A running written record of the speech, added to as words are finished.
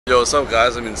Yo, what's up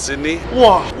guys? I'm in Sydney.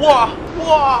 Wow, wow,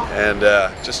 wow. And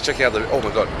just checking out the... Oh my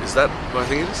god, is that what I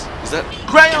think it is? Is that...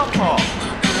 Crayon Pop!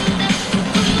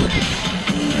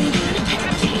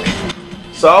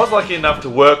 So I was lucky enough to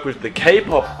work with the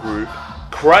K-pop group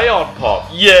Crayon Pop.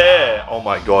 Yeah! Oh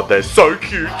my god, they're so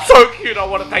cute, so cute. I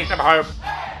want to take them home.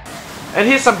 And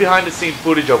here's some behind the scene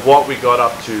footage of what we got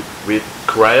up to with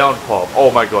Crayon Pop.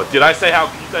 Oh my god, did I say how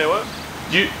cute they were?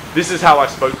 This is how I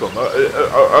spoke to them,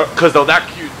 because they're that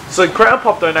cute. So Crayon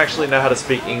Pop don't actually know how to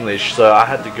speak English, so I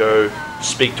had to go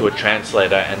speak to a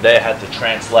translator and they had to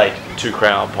translate to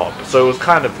Crayon Pop. So it was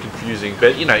kind of confusing,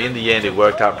 but you know, in the end it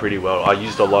worked out pretty well. I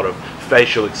used a lot of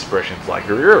facial expressions like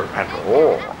and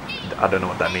oh. I don't know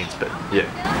what that means, but yeah.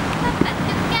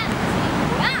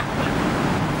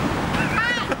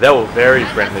 They were very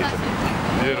friendly to me.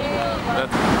 Beautiful.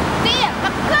 That's...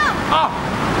 Oh!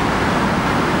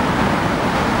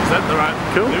 Is that the right...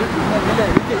 Cool?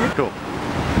 Cool.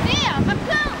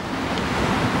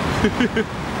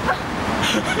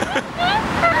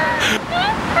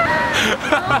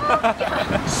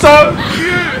 So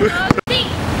cute!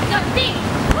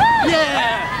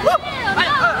 Yeah!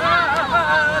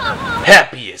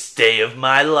 Happiest day of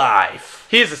my life.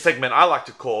 Here's a segment I like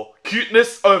to call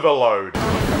Cuteness Overload.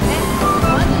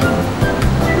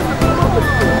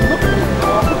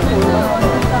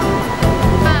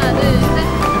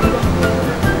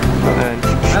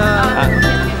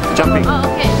 Jumping. Oh,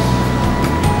 okay.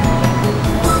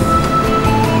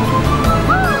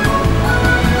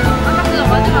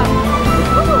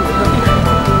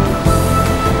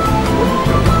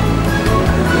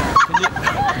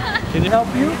 Can you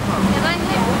help you? Can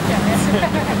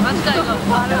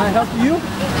I help you?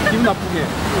 기분 나쁘게.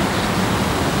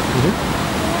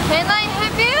 Can I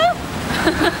help you?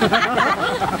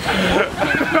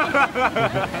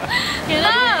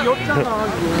 귀엽잖아.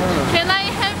 Can I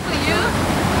help you?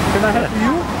 Can I help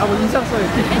you? 아, 뭐 인상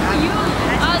써야지. You?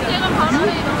 아, 제가 바로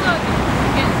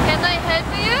Can I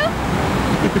help you?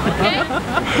 Okay?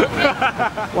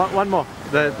 One more.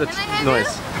 The Can I help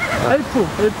noise. 헬프.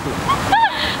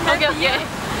 Okay, okay.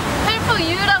 Help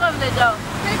you라고 하면 되죠?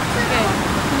 Okay.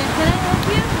 Can I help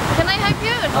you? Can I help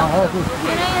you? 아, 굿.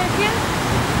 Can I help you?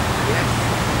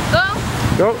 Go.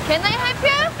 Go. Can I help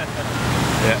you?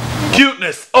 Yeah.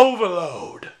 Cuteness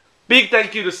Overload! Big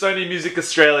thank you to Sony Music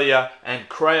Australia and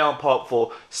Crayon Pop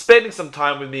for spending some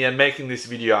time with me and making this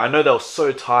video. I know they were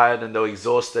so tired and they were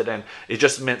exhausted, and it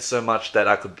just meant so much that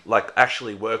I could like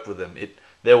actually work with them.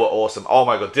 They were awesome. Oh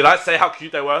my god, did I say how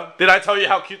cute they were? Did I tell you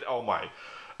how cute? Oh my.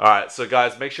 Alright, so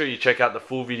guys, make sure you check out the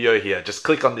full video here. Just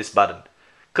click on this button.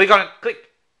 Click on it. Click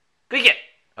it.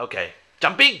 Okay.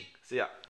 Jumping. See ya.